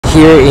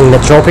here in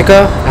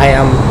Metropica. I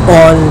am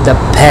on the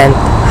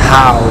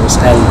penthouse,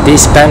 and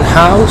this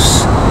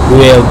penthouse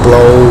will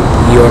blow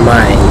your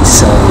mind.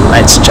 So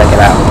let's check it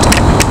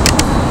out.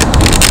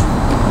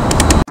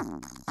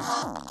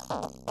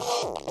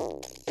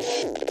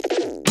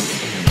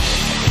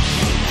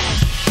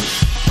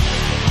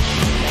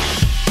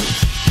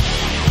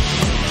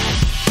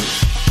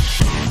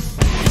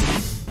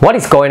 What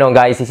is going on,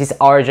 guys? This is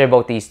RJ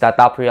Bautista,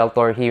 top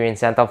realtor here in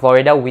Central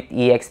Florida with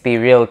eXp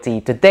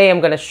Realty. Today I'm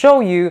gonna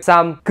show you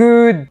some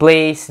good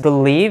place to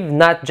live,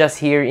 not just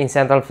here in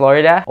Central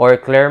Florida or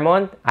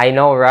Clermont. I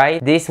know, right?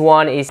 This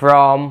one is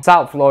from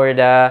South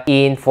Florida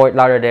in Fort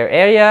Lauderdale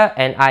area,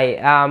 and I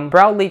am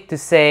proudly to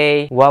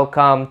say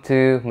welcome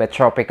to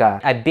Metropica.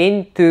 I've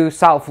been to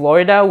South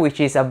Florida, which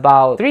is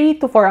about 3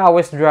 to 4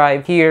 hours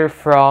drive here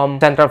from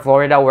Central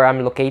Florida where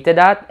I'm located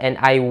at, and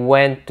I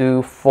went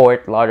to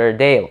Fort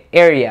Lauderdale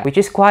area, which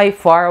is quite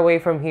far away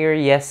from here.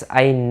 Yes,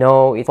 I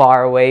know it's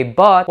far away,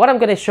 but what I'm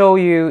gonna show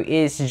you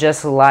is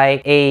just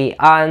like a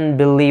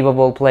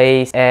unbelievable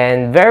place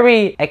and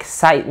very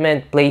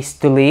excitement place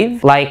to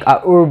live, like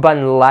a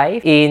urban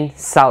life in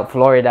South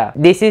Florida.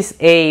 This is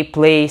a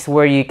place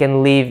where you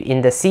can live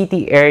in the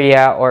city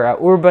area or a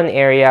urban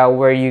area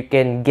where you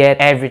can get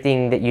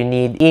everything that you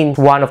need in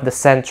one of the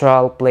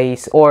central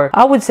place, or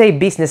I would say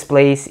business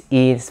place,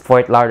 in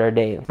Fort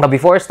Lauderdale. But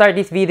before I start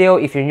this video,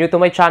 if you're new to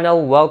my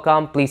channel,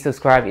 welcome. Please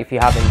subscribe if you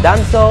haven't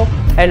done so,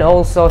 and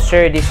also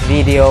share this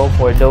video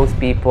for those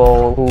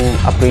people who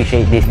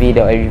appreciate this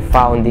video and you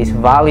found this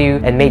value.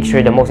 And make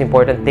sure, the most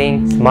important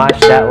thing, smash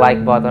that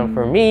like button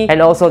for me.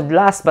 And also,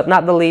 last but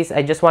not the least,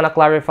 I just want to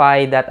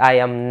clarify that I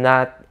am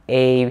not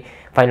a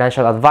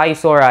financial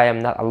advisor, I am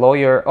not a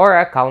lawyer or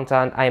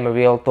accountant. I am a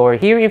realtor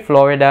here in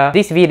Florida.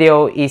 This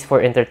video is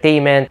for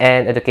entertainment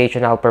and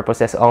educational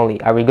purposes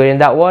only. Are we good in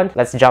that one?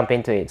 Let's jump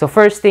into it. So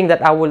first thing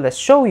that I will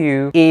show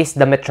you is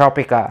the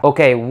Metropica.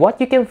 Okay,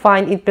 what you can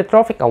find in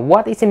Metropica.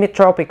 What is in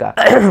Metropica?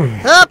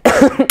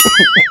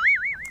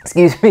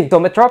 Excuse me. So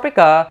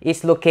Metropica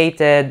is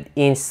located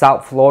in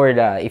South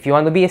Florida. If you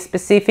want to be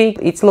specific,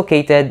 it's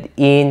located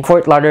in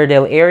Fort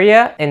Lauderdale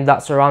area, and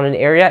that surrounding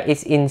area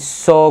is in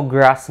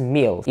Sawgrass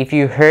Mills. If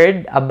you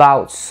heard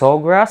about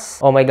Sawgrass,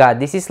 oh my god,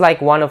 this is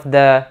like one of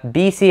the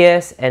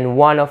busiest and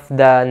one of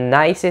the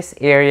nicest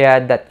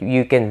area that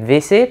you can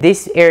visit.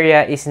 This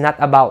area is not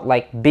about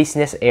like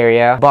business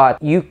area, but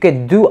you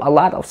could do a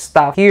lot of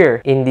stuff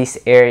here in this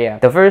area.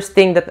 The first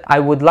thing that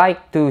I would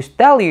like to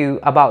tell you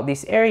about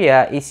this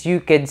area is you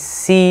could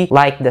see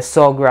like the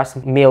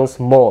Sawgrass Mills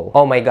Mall.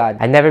 Oh my god,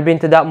 I've never been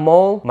to that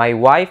mall. My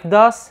wife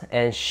does,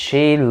 and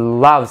she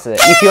loves it.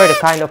 If you are the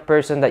kind of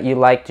person that you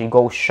like to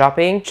go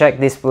shopping, check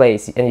this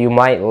place and you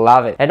might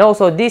love it. And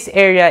also, this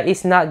area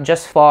is not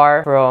just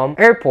far from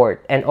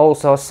airport, and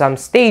also some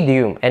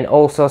stadium, and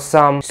also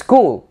some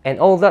school and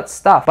all that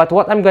stuff. But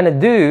what I'm gonna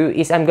do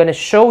is I'm gonna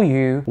show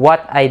you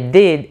what I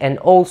did, and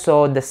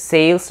also the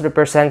sales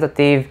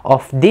representative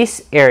of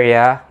this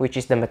area, which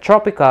is the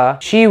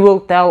Metropica, she will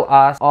tell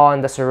us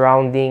on the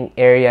surrounding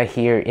area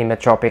here in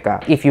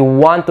Metropica. If you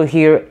want to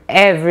hear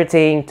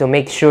everything, to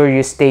make sure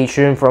you stay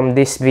tuned from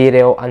this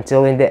video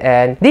until in the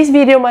end. This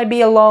video might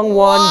be a long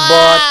one,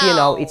 but you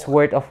know, it's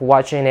worth of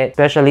watching it,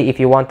 especially if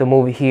you want to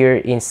move here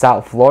in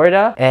South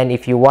Florida, and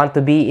if you want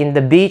to be in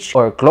the beach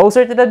or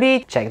closer to the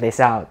beach, check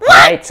this out.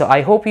 Alright, so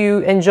I hope you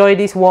enjoy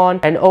this one.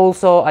 And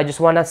also, I just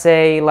want to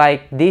say,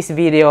 like, this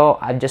video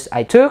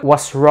I took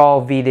was raw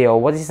video.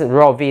 What is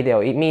raw video?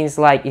 It means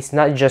like it's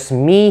not just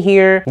me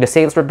here, the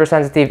sales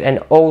representative, and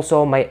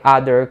also my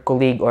other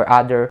colleague or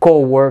other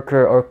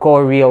co-worker or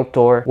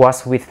co-realtor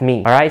was with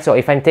me. Alright, so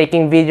if I'm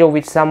taking video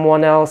with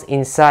someone else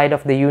inside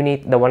of the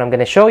unit, the one I'm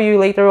gonna show you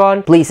later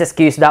on, please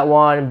excuse that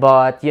one,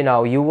 but you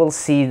know, you will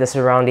see the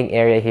surrounding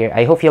area here.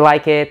 I hope you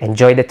like it.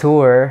 Enjoy the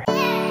tour.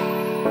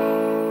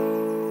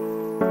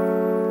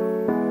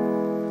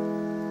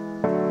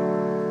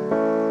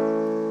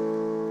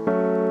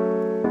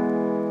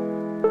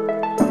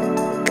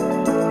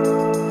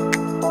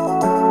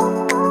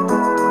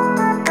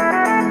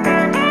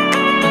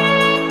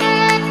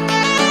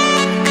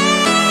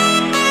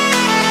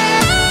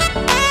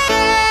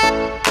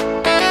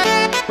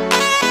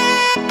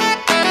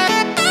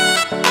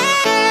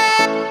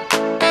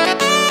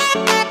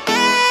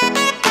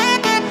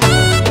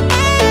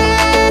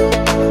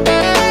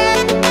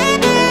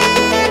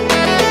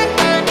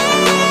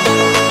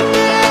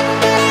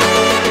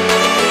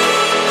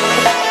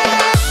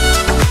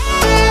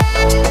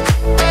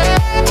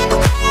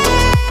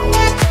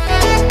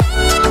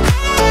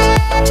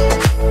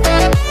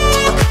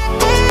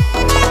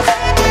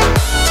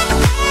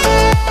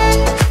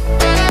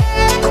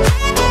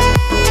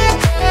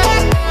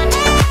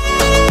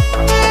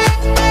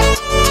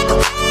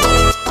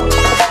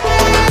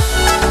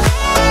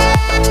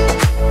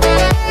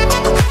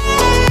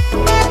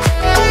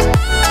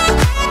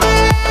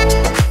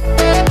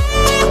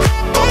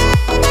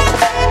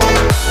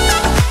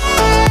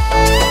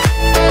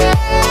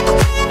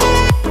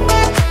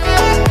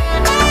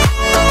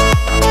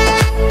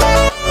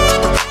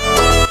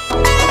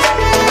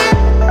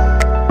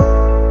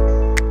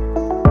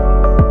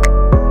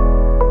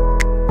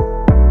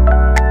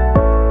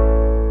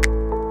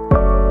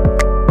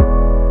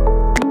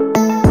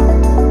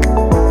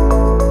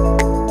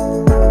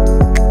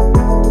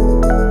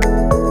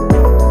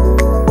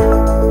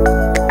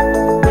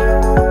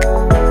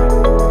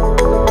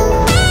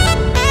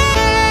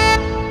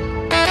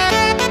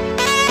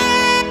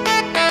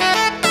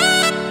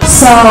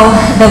 So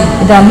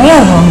the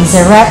mailroom is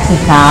a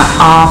replica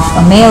of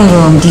a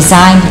mailroom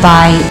designed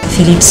by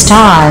Philip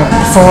Starr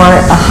for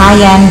a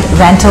high-end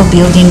rental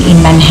building in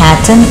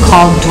Manhattan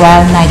called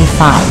Dwell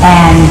 95.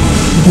 And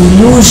the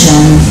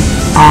illusion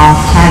of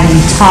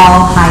having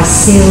tall, high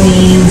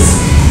ceilings,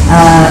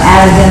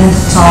 elegant,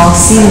 tall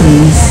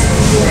ceilings,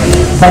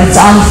 but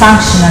it's only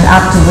functional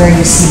up to where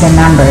you see the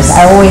numbers.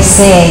 I always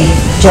say,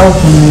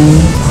 jokingly,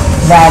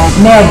 that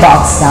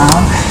mailbox down,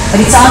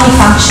 but it's only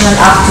functional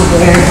up to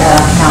where the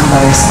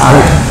numbers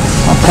are,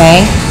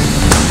 okay?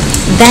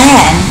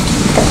 Then,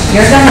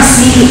 you're gonna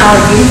see our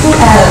beautiful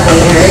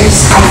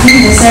elevators. I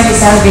think the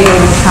service elevator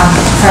will come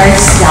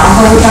first down,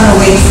 but we're gonna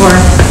wait for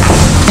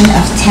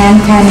of 10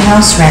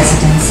 penthouse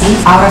residency.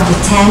 Out of the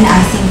 10,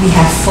 I think we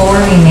have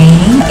 4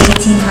 remaining,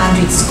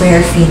 1,800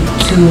 square feet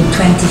to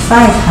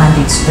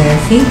 2,500 square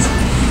feet,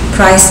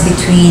 priced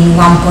between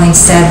 1.7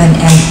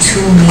 and 2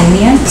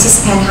 million. This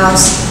is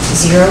penthouse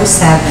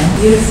 07.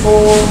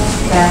 Beautiful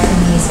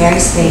balconies,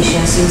 very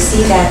spacious. You'll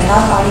see that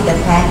not only the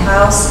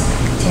penthouse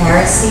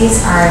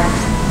terraces are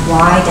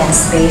wide and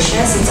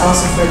spacious, it's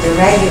also for the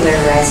regular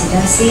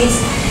residencies,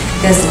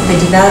 because the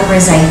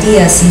developer's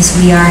idea, since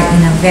we are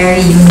in a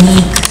very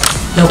unique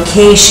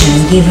location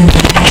given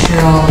the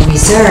natural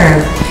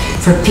reserve,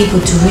 for people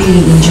to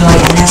really enjoy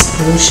less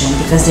pollution,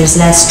 because there's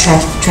less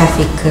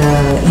traffic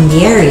in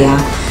the area.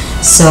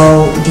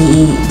 So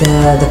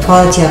the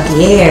quality of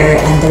the air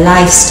and the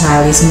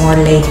lifestyle is more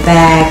laid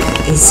back,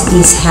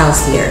 is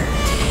healthier.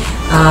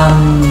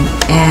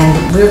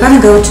 And we're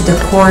gonna go to the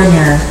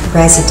corner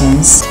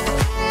residence.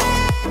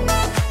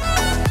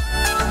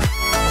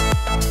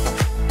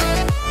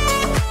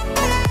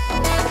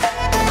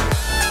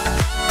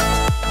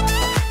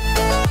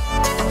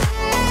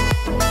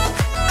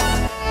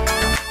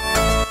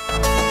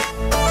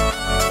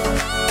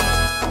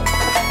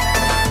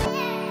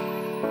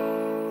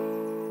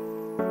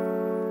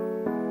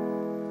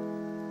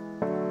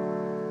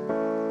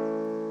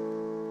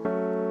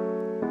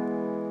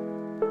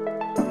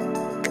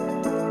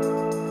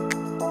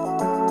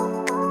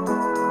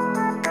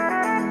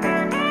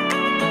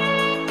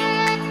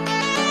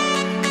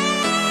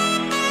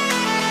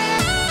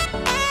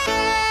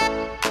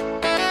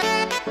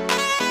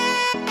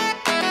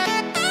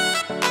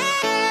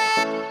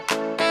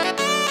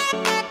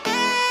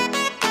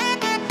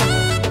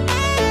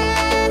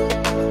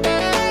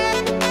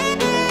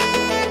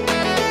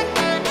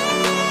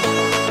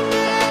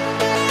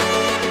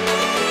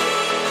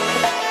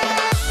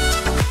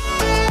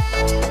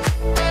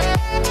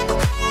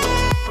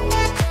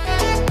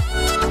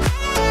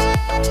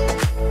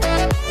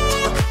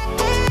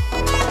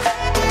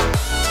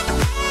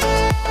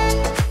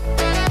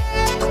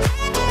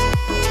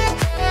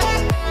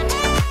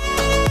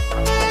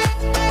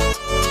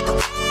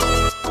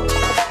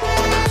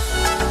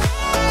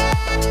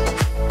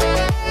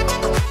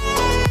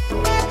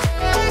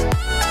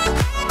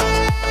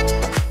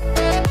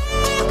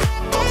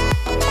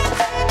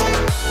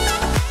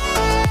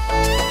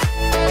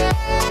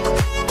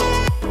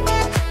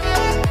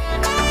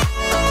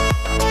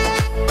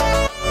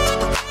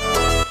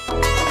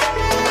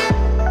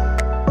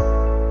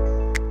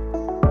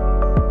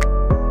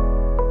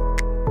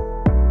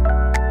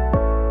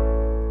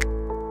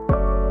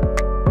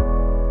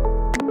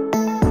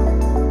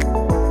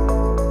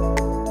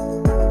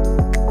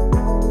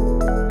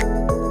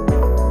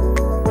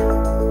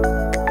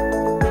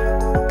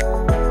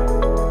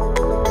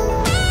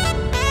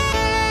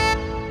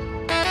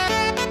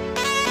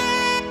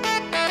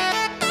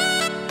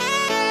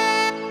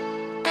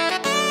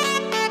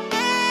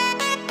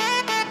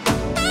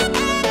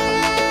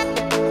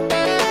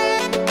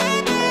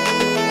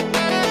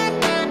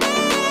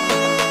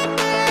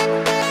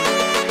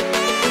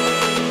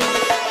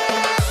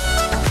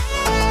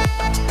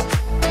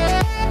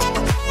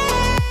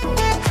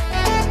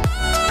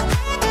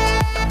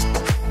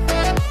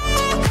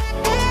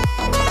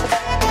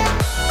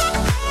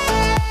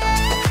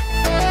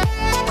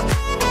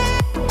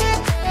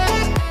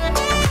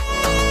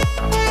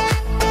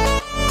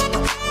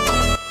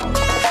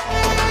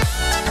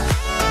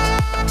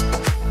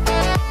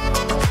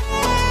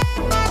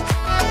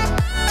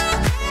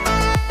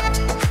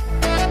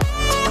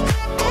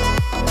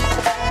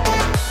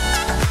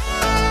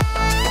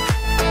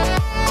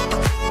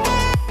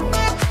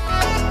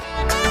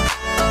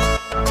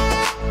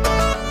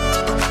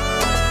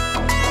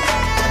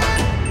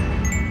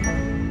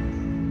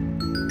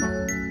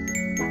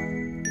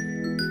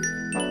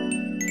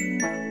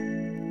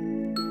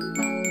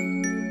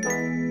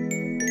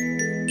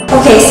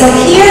 Okay, so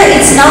here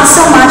it's not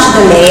so much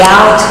the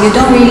layout. You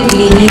don't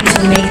really need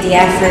to make the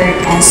effort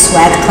and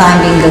sweat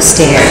climbing the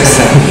stairs.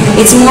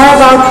 It's more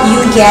about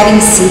you getting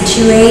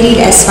situated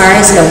as far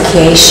as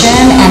location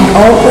and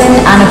open,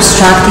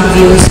 unobstructed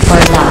views for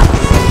life.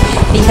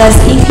 Because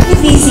if you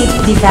visit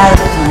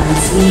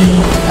developments in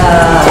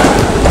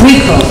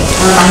Brickell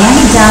or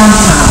Miami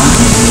downtown,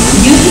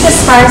 due to the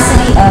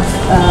sparsity of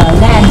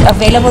land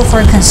available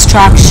for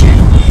construction,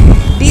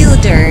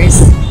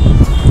 builders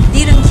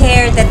didn't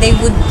care that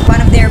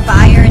one of their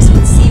buyers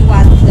would see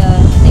what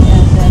the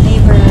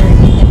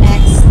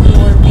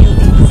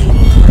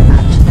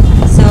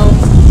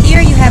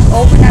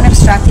open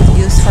unobstructed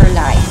views for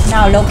life.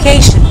 Now,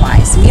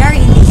 location-wise, we are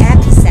in the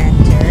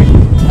epicenter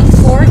of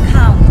 4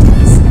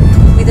 counties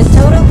with a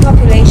total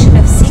population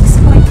of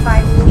 6.5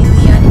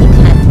 million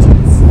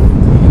inhabitants.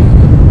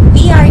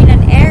 We are in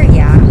an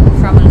area,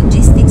 from a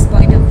logistics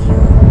point of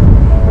view,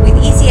 with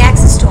easy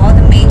access to all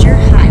the major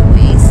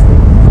highways.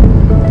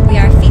 We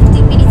are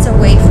 15 minutes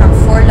away from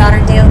Fort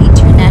Lauderdale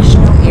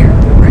International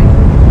Airport.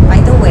 By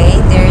the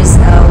way, there's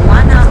a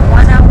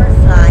one-hour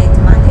flight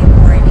Monday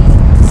morning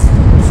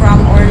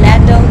from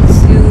Orlando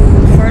to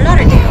Fort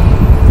Lauderdale.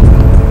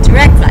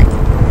 Direct flight.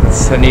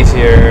 It's an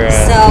easier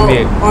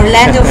commute.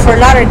 Orlando, Fort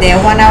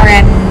Lauderdale, 1 hour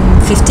and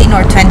 15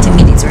 or 20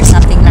 minutes or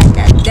something like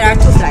that. There are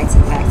 2 flights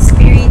in fact,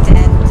 Spirit and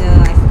I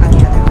forgot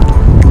the other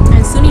one.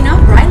 And soon enough,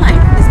 Brightline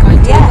is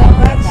going to go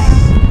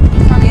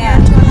from here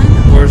to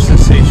Orlando. Where's the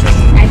station?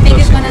 I think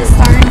it's going to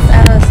start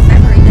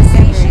February. The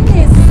station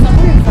is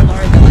somewhere in Fort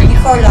Lauderdale. In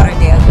Fort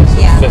Lauderdale,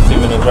 yeah.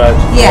 50-minute drive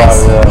to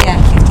Yes, Lauderdale.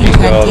 yeah, You 15,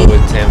 go all the 20. way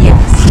to Tampa.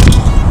 Yes.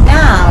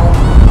 Now,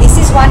 this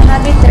is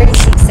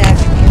 136th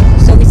Avenue.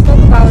 So we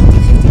spoke about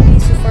 15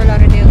 minutes to Fort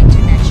Lauderdale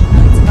International.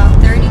 It's about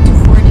 30 to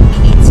 40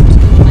 minutes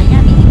to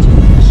Miami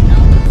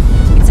International.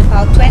 It's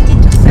about 20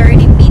 to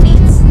 30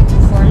 minutes to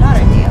Fort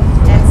Lauderdale.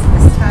 That's the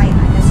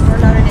skyline. That's Fort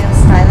Lauderdale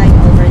skyline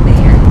over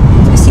there.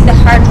 You see the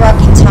Hard Rock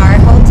Guitar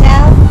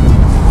Hotel?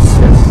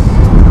 Yes.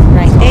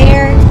 Right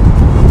there.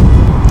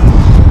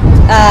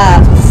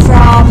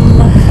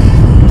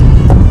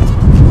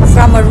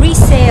 From a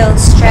resale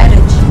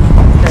strategy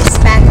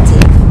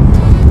perspective,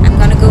 I'm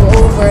gonna go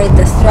over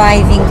the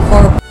thriving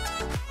corporate.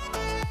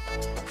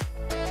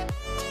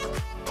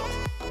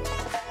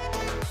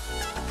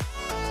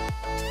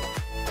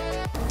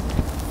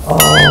 Oh,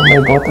 my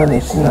button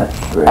is not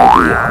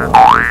ready.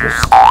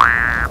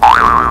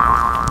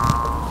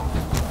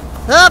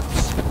 Oops!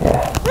 Yeah.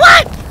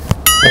 What?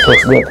 This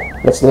looks good.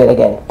 Let's do it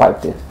again.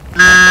 Part 2.